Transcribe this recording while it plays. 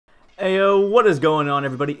Heyo, what is going on,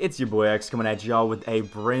 everybody? It's your boy X coming at y'all with a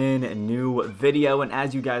brand new video, and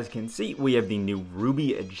as you guys can see, we have the new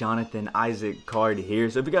Ruby Jonathan Isaac card here.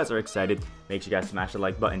 So if you guys are excited, make sure you guys smash the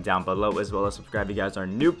like button down below, as well as subscribe if you guys are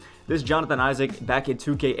new. This Jonathan Isaac, back in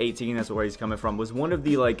 2K18, that's where he's coming from, was one of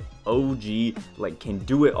the OG, can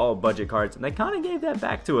do it all budget cards, and they kind of gave that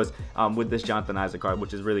back to us with this Jonathan Isaac card,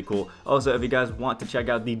 which is really cool. Also, if you guys want to check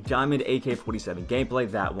out the Diamond AK-47 gameplay,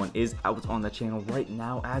 that one is out on the channel right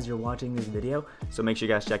now as you're watching this video, so make sure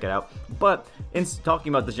you guys check it out. But in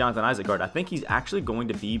talking about this Jonathan Isaac card, I think he's actually going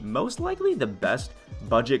to be most likely the best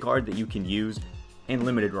budget card that you can use in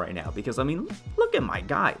limited right now, because I mean, look at my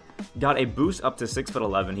guy. Got a boost up to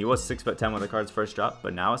 6'11". He was 6'10" when the cards first dropped,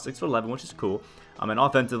 but now it's 6'11", which is cool. And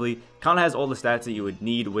offensively, kind of has all the stats that you would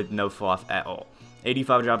need with no fluff at all.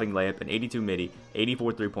 85 dropping layup, an 82 midi,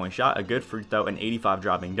 84 3-point shot, a good free throw, and 85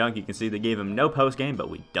 dropping dunk. You can see they gave him no post game, but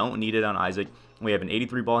we don't need it on Isaac. We have an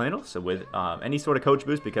 83 ball handle, so with any sort of coach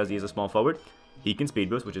boost, because he is a small forward, he can speed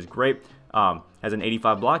boost, which is great. Has an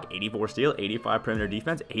 85 block, 84 steal, 85 perimeter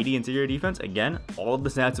defense, 80 interior defense. Again, all of the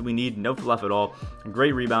stats that we need, no fluff at all.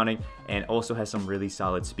 Great rebounding, and also has some really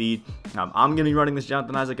solid speed. I'm going to be running this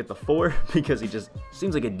Jonathan Isaac at the 4 because he just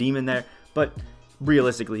seems like a demon there, but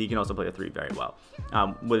realistically, he can also play a 3 very well.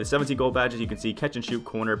 With his 17 gold badges, you can see catch and shoot,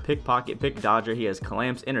 corner, pickpocket, pick dodger. He has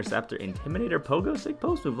clamps, interceptor, intimidator, pogo stick,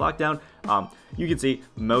 post move, lockdown. You can see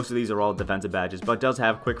most of these are all defensive badges, but does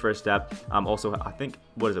have quick first step. Also, I think,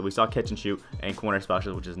 we saw catch and shoot and corner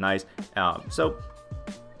special, which is nice. So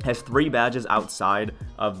has 3 badges outside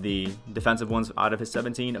of the defensive ones out of his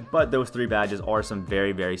 17, but those 3 badges are some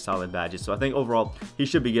very, very solid badges. So I think overall he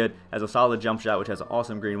should be good. Has a solid jump shot, which has an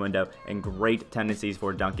awesome green window, and great tendencies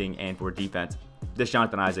for dunking and for defense. This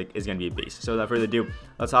Jonathan Isaac is going to be a beast. So without further ado,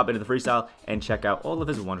 let's hop into the freestyle and check out all of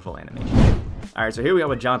his wonderful animations. Alright, so here we are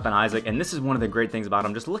with Jonathan Isaac, and this is one of the great things about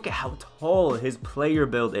him. Just look at how tall his player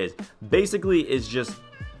build is. Basically, it's just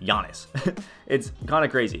Giannis. It's kind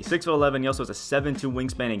of crazy. 6'11", he also has a 7'2"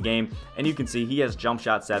 wingspan in game, and you can see he has jump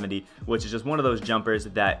shot 70, which is just one of those jumpers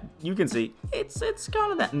that you can see it's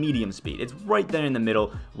kind of that medium speed. It's right there in the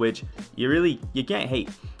middle, which you can't hate.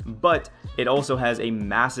 But it also has a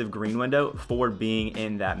massive green window for being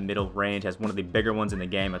in that middle range. Has one of the bigger ones in the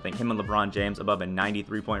game. I think him and LeBron James, above a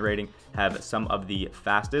 93-point rating, have some of the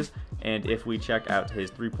fastest. And if we check out his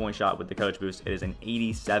 3-point shot with the coach boost, it is an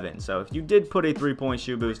 87. So if you did put a 3-point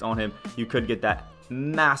shoe boost on him, you could get that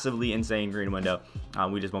massively insane green window.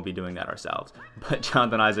 We just won't be doing that ourselves. But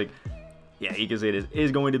Jonathan Isaac, yeah, you can see it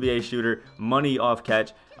is going to be a shooter. Money off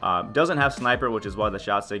catch. Doesn't have sniper, which is why the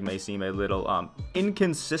shot sig may seem a little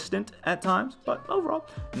inconsistent at times, but overall,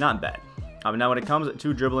 not bad. Now, when it comes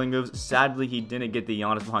to dribbling moves, sadly, he didn't get the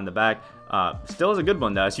Giannis behind the back. Still is a good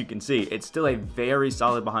one, though, as you can see. It's still a very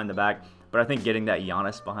solid behind the back, but I think getting that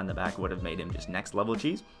Giannis behind the back would have made him just next level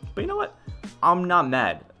cheese. But you know what? I'm not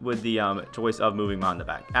mad with the choice of moving behind the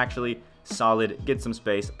back. Actually, solid, get some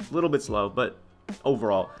space, a little bit slow, but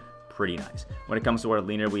overall, pretty nice. When it comes to our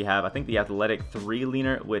leaner, we have, I think, the athletic 3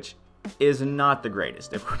 leaner, which is not the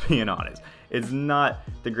greatest, if we're being honest. It's not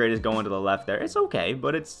the greatest going to the left there. It's okay,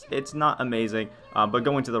 but it's not amazing. But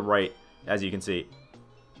going to the right, as you can see,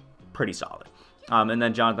 pretty solid. And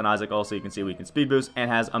then Jonathan Isaac, also, you can see we can speed boost and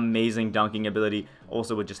has amazing dunking ability.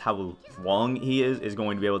 Also, with just how long he is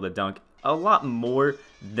going to be able to dunk a lot more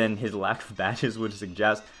than his lack of badges would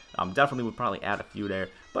suggest. Definitely would probably add a few there,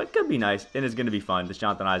 but it could be nice, and it's going to be fun. This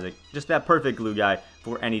Jonathan Isaac, just that perfect glue guy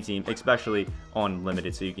for any team, especially on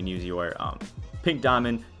limited, so you can use your pink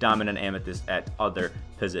diamond, and amethyst at other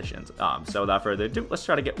positions. So without further ado, let's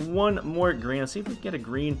try to get one more green. Let's see if we can get a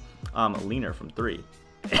green leaner from 3.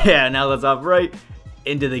 Yeah, now let's hop right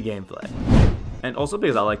into the gameplay. And also,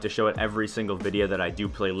 because I like to show it every single video that I do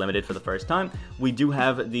play limited for the first time, we do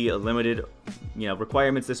have the limited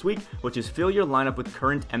requirements this week, which is fill your lineup with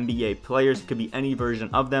current NBA players. It could be any version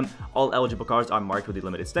of them. All eligible cards are marked with the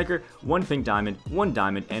limited sticker. 1 pink diamond, 1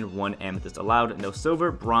 diamond, and 1 amethyst allowed. No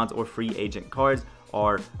silver, bronze, or free agent cards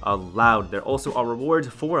are allowed. There also are rewards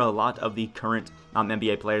for a lot of the current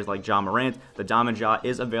NBA players like Ja Morant. The Diamond Ja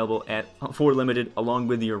is available for limited along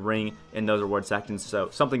with your ring in those reward sections, so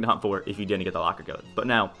something to hunt for if you didn't get the locker code. But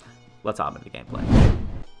now, let's hop into the gameplay.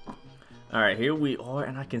 Alright, here we are,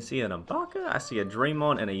 and I can see an Ibaka, I see a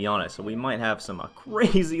Draymond, and a Giannis, so we might have some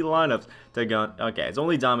crazy lineups to go. Okay, it's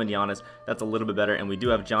only Diamond Giannis, that's a little bit better, and we do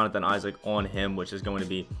have Jonathan Isaac on him, which is going to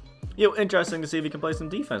be interesting to see if he can play some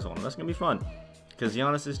defense on him. That's going to be fun. Because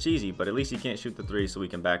Giannis is cheesy, but at least he can't shoot the 3, so we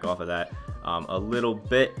can back off of that a little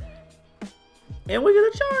bit. And we get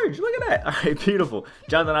a charge. Look at that. All right, beautiful.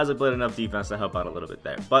 Jonathan Isaac played enough defense to help out a little bit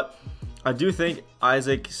there. But I do think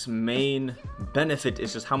Isaac's main benefit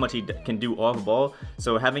is just how much he can do off ball.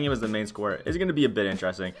 So having him as the main scorer is going to be a bit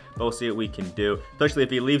interesting. But we'll see what we can do, especially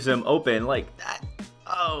if he leaves him open like that.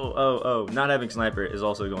 Oh. Not having sniper is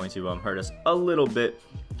also going to hurt us a little bit.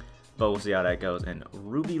 But we'll see how that goes. And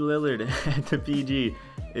Ruby Lillard at the PG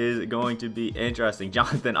is going to be interesting.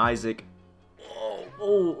 Jonathan Isaac.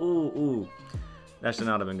 Oh. That should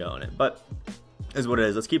not have been going in. But is what it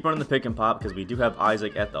is. Let's keep running the pick and pop because we do have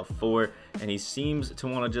Isaac at the 4, and he seems to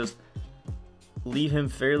want to just leave him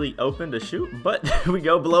fairly open to shoot. But here we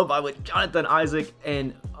go, blow by with Jonathan Isaac,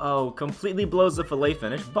 and completely blows the fillet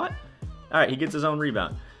finish. But all right, he gets his own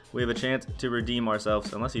rebound. We have a chance to redeem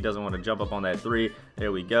ourselves unless he doesn't want to jump up on that 3.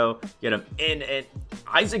 There we go. Get him in, and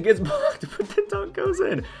Isaac gets blocked, but the dunk goes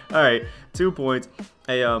in. All right, 2 points.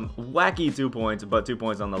 A wacky 2 points, but 2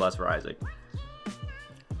 points nonetheless for Isaac.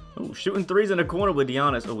 Ooh, shooting threes in the corner with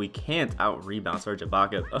Giannis. Oh, we can't out-rebound Serge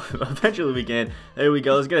Ibaka. Eventually we can. There we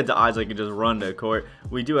go. Let's get it to Isaac and just run the court.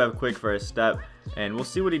 We do have quick first step, and we'll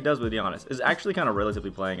see what he does with Giannis. It's actually kind of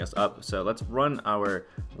relatively playing us up, so let's run our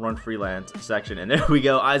run freelance section, and there we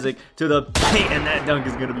go. Isaac to the paint, and that dunk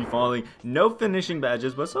is going to be falling. No finishing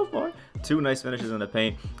badges, but so far, 2 nice finishes in the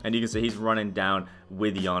paint, and you can see he's running down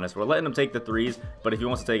with Giannis. We're letting him take the threes, but if he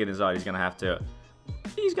wants to take it inside, he's going to have to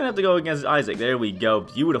go against Isaac. There we go.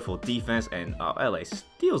 Beautiful defense, and LA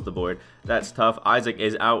steals the board. That's tough. Isaac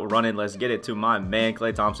is out running. Let's get it to my man.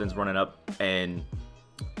 Klay Thompson's running up, and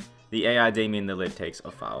the AI Damian Lillard takes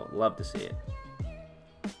a foul. Love to see it.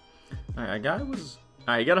 All right,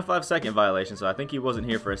 he got a 5-second violation, so I think he wasn't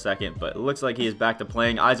here for a second, but it looks like he is back to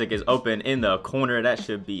playing. Isaac is open in the corner. That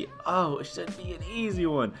should be, it should be an easy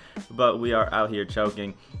one, but we are out here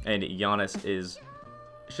choking, and Giannis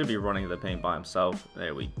should be running the paint by himself.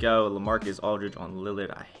 There we go. LaMarcus Aldridge on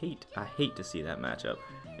Lillard. I hate to see that matchup.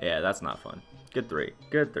 Yeah, that's not fun. Good three.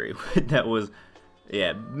 That was,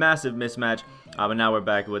 yeah, massive mismatch. But now we're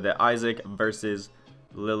back with it. Isaac versus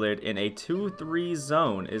Lillard in a 2-3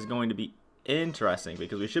 zone is going to be interesting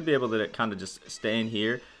because we should be able to kind of just stay in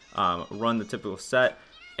here, run the typical set,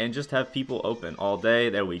 and just have people open all day.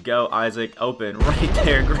 There we go. Isaac open right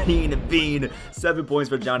there. Green bean. 7 points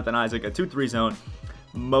for Jonathan Isaac. A 2-3 zone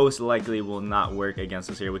most likely will not work against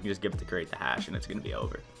us here. We can just give it to create the hash, and it's going to be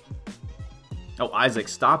over. Oh, Isaac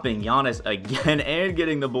stopping Giannis again and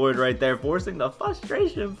getting the board right there, forcing the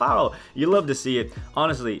frustration foul. You love to see it.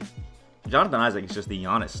 Honestly, Jonathan Isaac is just the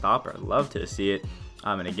Giannis stopper. Love to see it.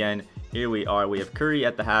 And again, here we are. We have Curry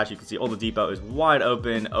at the hash. You can see Oladipo is wide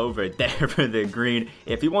open over there for the green.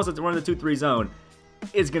 If he wants it to run the 2-3 zone,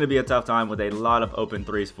 it's going to be a tough time with a lot of open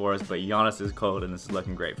threes for us. But Giannis is cold, and this is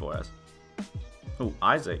looking great for us. Oh,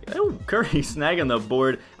 Isaac. Oh, Curry snagging the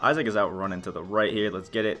board. Isaac is out running to the right here. Let's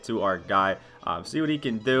get it to our guy. See what he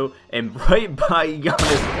can do. And right by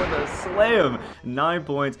Giannis with a slam. 9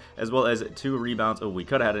 points as well as 2 rebounds. Oh, we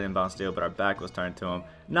could have had an inbound steal, but our back was turned to him.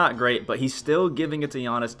 Not great, but he's still giving it to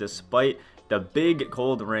Giannis despite the big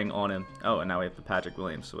cold ring on him. Oh, and now we have the Patrick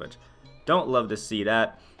Williams switch. Don't love to see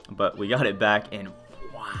that, but we got it back. And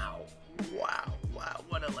wow.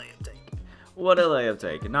 What a layup take. What a layup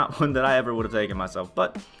take. Not one that I ever would have taken myself,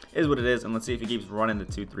 but is what it is. And let's see if he keeps running the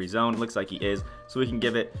 2-3 zone. Looks like he is. So we can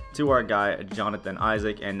give it to our guy, Jonathan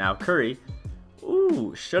Isaac. And now Curry.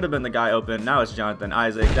 Ooh, should have been the guy open. Now it's Jonathan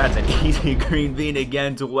Isaac. That's an easy green bean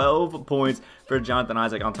again. 12 points for Jonathan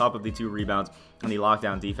Isaac on top of the 2 rebounds and the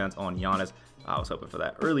lockdown defense on Giannis. I was hoping for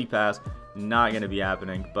that early pass. Not going to be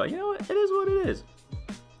happening, but you know what? It is what it is.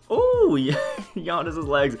 Oh, Giannis's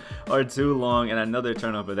legs are too long, and another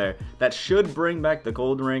turnover there. That should bring back the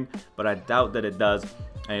cold ring, but I doubt that it does.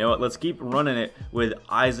 And you know what? Let's keep running it with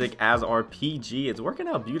Isaac as our PG. It's working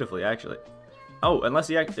out beautifully, actually. Oh, unless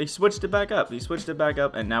he switched it back up. He switched it back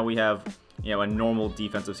up, and now we have, you know, a normal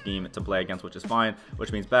defensive scheme to play against, which is fine.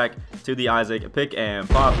 Which means back to the Isaac pick and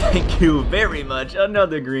pop. Thank you very much.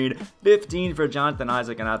 Another green. 15 for Jonathan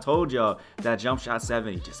Isaac, and I told y'all that jump shot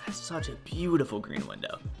 70 just has such a beautiful green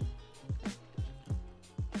window.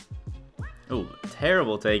 Oh,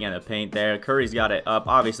 terrible take in the paint there. Curry's got it up.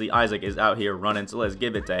 Obviously, Isaac is out here running, so let's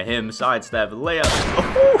give it to him. Sidestep, layup.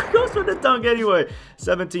 Oh, goes for the dunk anyway.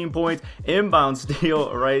 17 points. Inbound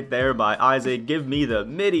steal right there by Isaac. Give me the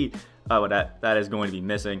midi. Oh, that is going to be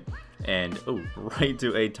missing. And, oh, right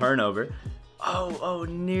to a turnover. Oh,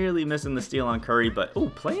 nearly missing the steal on Curry, but, oh,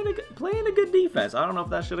 playing a good defense. I don't know if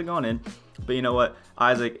that should have gone in, but you know what?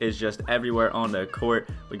 Isaac is just everywhere on the court.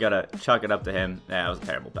 We got to chuck it up to him. Yeah, that was a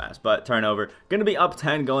terrible pass, but turnover. Going to be up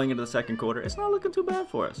 10 going into the second quarter. It's not looking too bad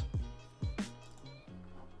for us.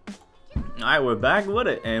 All right, we're back with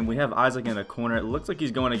it, and we have Isaac in the corner. It looks like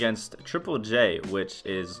he's going against Triple J, which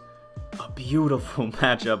is a beautiful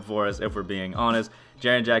matchup for us, if we're being honest.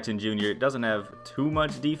 Jaren Jackson Jr. doesn't have too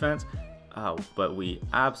much defense, but we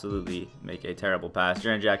absolutely make a terrible pass.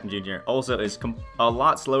 Jaren Jackson Jr. also is a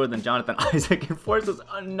lot slower than Jonathan Isaac and forces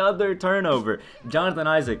another turnover. Jonathan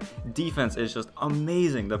Isaac, defense is just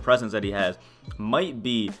amazing. The presence that he has might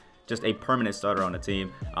be just a permanent starter on the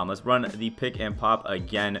team. Let's run the pick and pop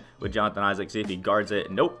again with Jonathan Isaac. See if he guards it.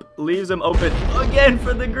 Nope. Leaves him open again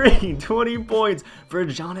for the green. 20 points for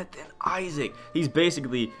Jonathan Isaac. He's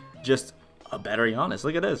basically just a better Giannis.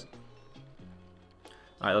 Look at this.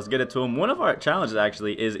 All right, let's get it to him. One of our challenges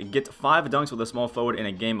actually is get 5 dunks with a small forward in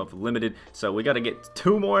a game of limited. So we got to get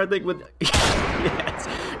 2 more, I think, with yes.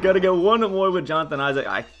 Got to get 1 more with Jonathan Isaac.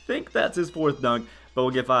 I think that's his 4th dunk, but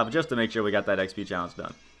we'll get 5 just to make sure we got that XP challenge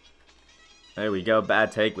done. There we go.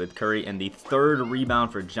 Bad take with Curry, and the 3rd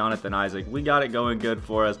rebound for Jonathan Isaac. We got it going good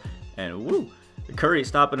for us, and woo, Curry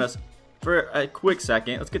stopping us for a quick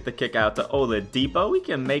second. Let's get the kick out to Oladipo. We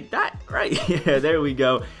can make that, right? Yeah, there we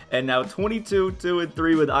go. And now 22, 2, and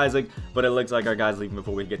 3 with Isaac, but it looks like our guy's leaving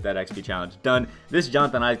before we get that XP challenge done. This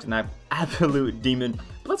Jonathan Isaac's an absolute demon.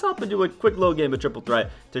 But let's hop into a quick little game of triple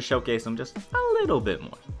threat to showcase him just a little bit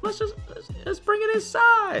more. Let's bring it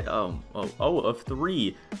inside. A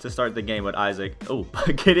 3 to start the game with Isaac. Oh,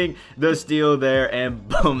 getting the steal there, and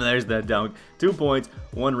boom, there's the dunk. 2 points,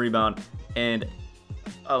 1 rebound, and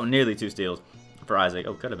nearly 2 steals for Isaac.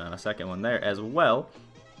 Oh, could have been a second one there as well.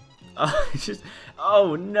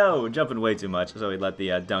 Oh no, jumping way too much. So he let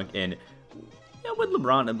the dunk in. Yeah, with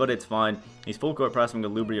LeBron, but it's fine. He's full court pressing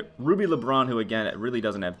with Ruby LeBron, who again really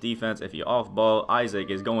doesn't have defense. If you off ball, Isaac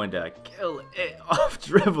is going to kill it off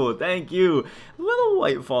dribble. Thank you. Little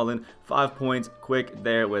white falling. 5 points quick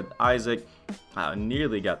there with Isaac.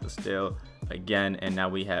 Nearly got the steal again, and now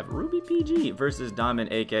we have Ruby PG versus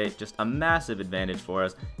Diamond AK. Just a massive advantage for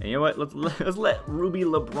us. And you know what? Let's let Ruby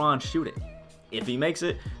LeBron shoot it. If he makes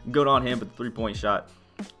it, good on him. But the 3-point shot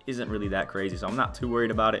isn't really that crazy, so I'm not too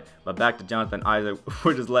worried about it. But back to Jonathan Isaac,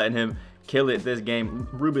 we're just letting him kill it this game.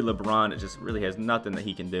 Ruby LeBron just really has nothing that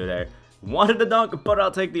he can do there. Wanted the dunk, but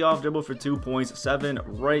I'll take the off dribble for 2 points. 7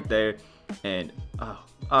 right there, and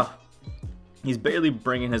he's barely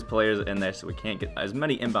bringing his players in there, so we can't get as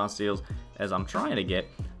many inbound steals as I'm trying to get.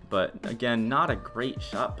 But again, not a great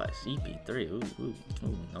shot by CP3. Ooh,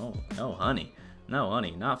 no honey. No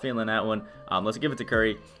honey, not feeling that one. Let's give it to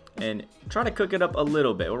Curry and try to cook it up a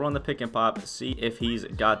little bit. We'll run the pick and pop, see if he's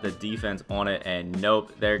got the defense on it, and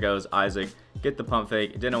nope, there goes Isaac. Get the pump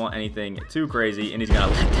fake, didn't want anything too crazy, and he's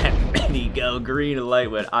gonna let that mini go. Green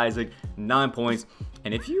light with Isaac, 9 points.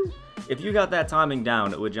 And if you got that timing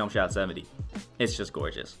down with jump shot 70, it's just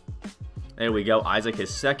gorgeous. There we go. Isaac, his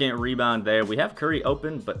 2nd rebound there. We have Curry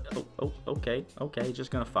open, but okay.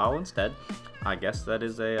 Just gonna foul instead. I guess that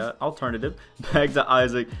is a alternative. Back to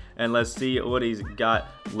Isaac, and let's see what he's got.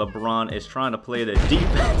 LeBron is trying to play the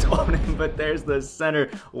defense on him, but there's the center.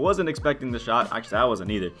 Wasn't expecting the shot. Actually, I wasn't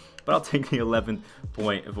either. But I'll take the 11th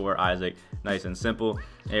point for Isaac. Nice and simple.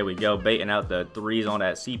 There we go. Baiting out the 3s on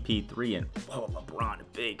that CP3, and LeBron,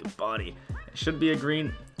 big body. It should be a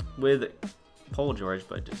green with Paul George,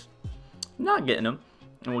 but just not getting him.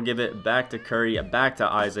 And we'll give it back to Curry. Back to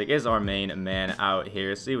Isaac is our main man out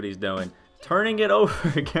here. See what he's doing. Turning it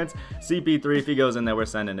over against CP3. If he goes in there, we're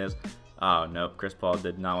sending this. Oh, no. Chris Paul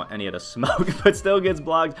did not want any of the smoke, but still gets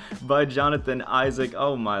blocked by Jonathan Isaac.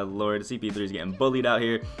 Oh, my Lord. CP3 is getting bullied out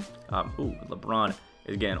here. LeBron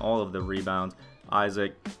is getting all of the rebounds.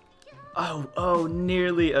 Isaac. Oh,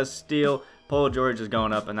 nearly a steal. Paul George is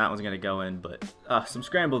going up, and that one's going to go in. But some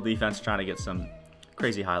scramble defense trying to get some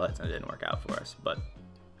crazy highlights, and it didn't work out for us. But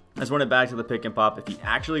let's run it back to the pick and pop. If he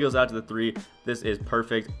actually goes out to the 3, this is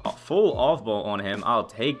perfect. A full off ball on him. I'll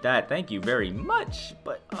take that. Thank you very much.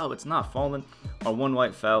 But it's not falling. Our 1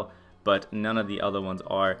 white fell, but none of the other ones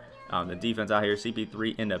are. The defense out here,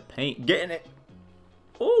 CP3 in the paint, getting it.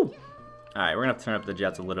 Ooh. All right, we're gonna have to turn up the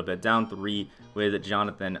Jets a little bit. Down 3 with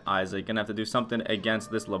Jonathan Isaac. Gonna have to do something against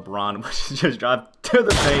this LeBron, which is just drive to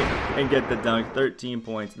the paint and get the dunk. 13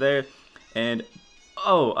 points there. And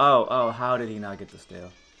how did he not get the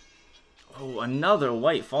steal? Oh, another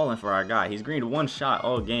white falling for our guy. He's greened 1 shot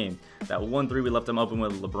all game. That 1-3 we left him open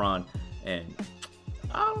with LeBron. And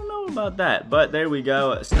I don't know about that. But there we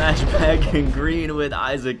go. Snatch back and green with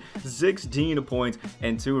Isaac. 16 points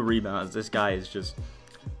and 2 rebounds. This guy is just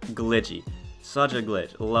glitchy. Such a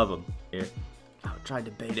glitch. Love him here. Tried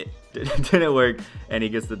to bait it. Didn't work. And he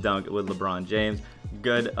gets the dunk with LeBron James.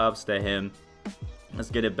 Good ups to him. Let's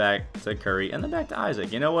get it back to Curry and then back to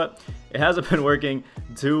Isaac. You know what? It hasn't been working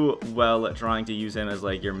too well trying to use him as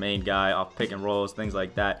like your main guy off pick and rolls, things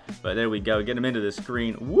like that. But there we go. Get him into the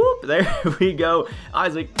screen. Whoop! There we go.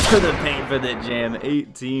 Isaac to the paint for the jam.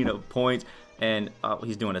 18 points. And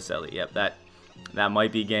he's doing a celly. Yep, that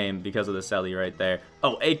might be game because of the celly right there.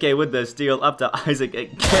 Oh, AK with the steal up to Isaac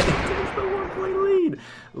again. It takes the 1-point lead.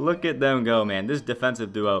 Look at them go, man. This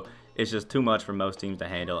defensive duo is just too much for most teams to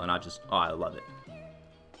handle. And I love it.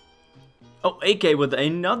 Oh, AK with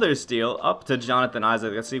another steal up to Jonathan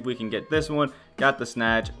Isaac. Let's see if we can get this one. Got the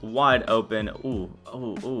snatch wide open.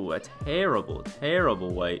 Ooh, a terrible,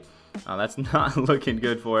 terrible weight. That's not looking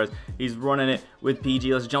good for us. He's running it with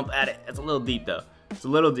PG. Let's jump at it. It's a little deep, though. It's a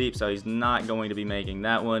little deep, so he's not going to be making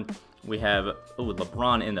that one. We have,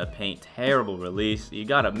 LeBron in the paint. Terrible release. You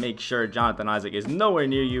got to make sure Jonathan Isaac is nowhere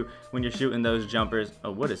near you when you're shooting those jumpers.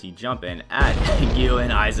 Oh, what is he jumping at? Thank you,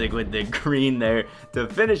 and Isaac with the green there to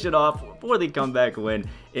finish it off for the comeback win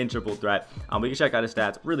in triple threat. We can check out his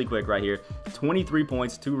stats really quick right here. 23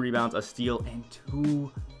 points, 2 rebounds, a steal, and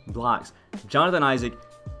 2 blocks. Jonathan Isaac,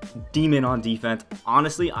 demon on defense.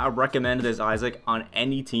 Honestly, I recommend this Isaac on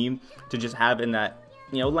any team to just have in that,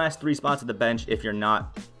 last 3 spots at the bench if you're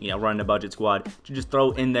not, running a budget squad, to just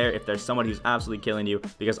throw in there if there's somebody who's absolutely killing you,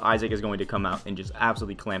 because Isaac is going to come out and just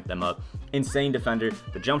absolutely clamp them up. Insane defender.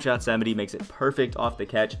 The jump shot 70 makes it perfect off the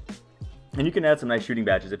catch. And you can add some nice shooting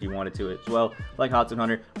badges if you wanted to as well, like Hot Zone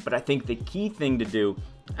Hunter. But I think the key thing to do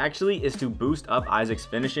actually is to boost up Isaac's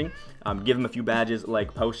finishing. Give him a few badges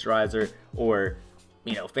like posterizer or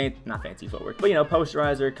not fancy footwork, but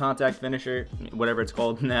posterizer, contact finisher, whatever it's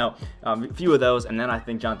called now. A few of those, and then I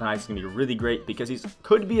think Jonathan Isaac's gonna be really great because he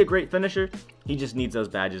could be a great finisher. He just needs those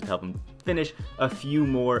badges to help him finish a few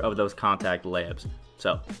more of those contact layups.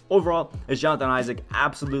 So overall, is Jonathan Isaac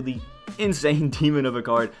absolutely insane demon of a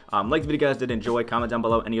card. Like the video, guys did enjoy. Comment down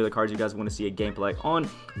below any other cards you guys want to see a gameplay on.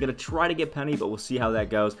 I'm gonna try to get Penny, but we'll see how that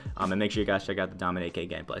goes. And make sure you guys check out the Dominate AK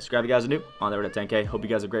gameplay. Subscribe if you guys are new on the road to 10K. Hope you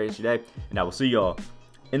guys have a great day, and I will see y'all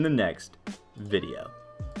in the next video.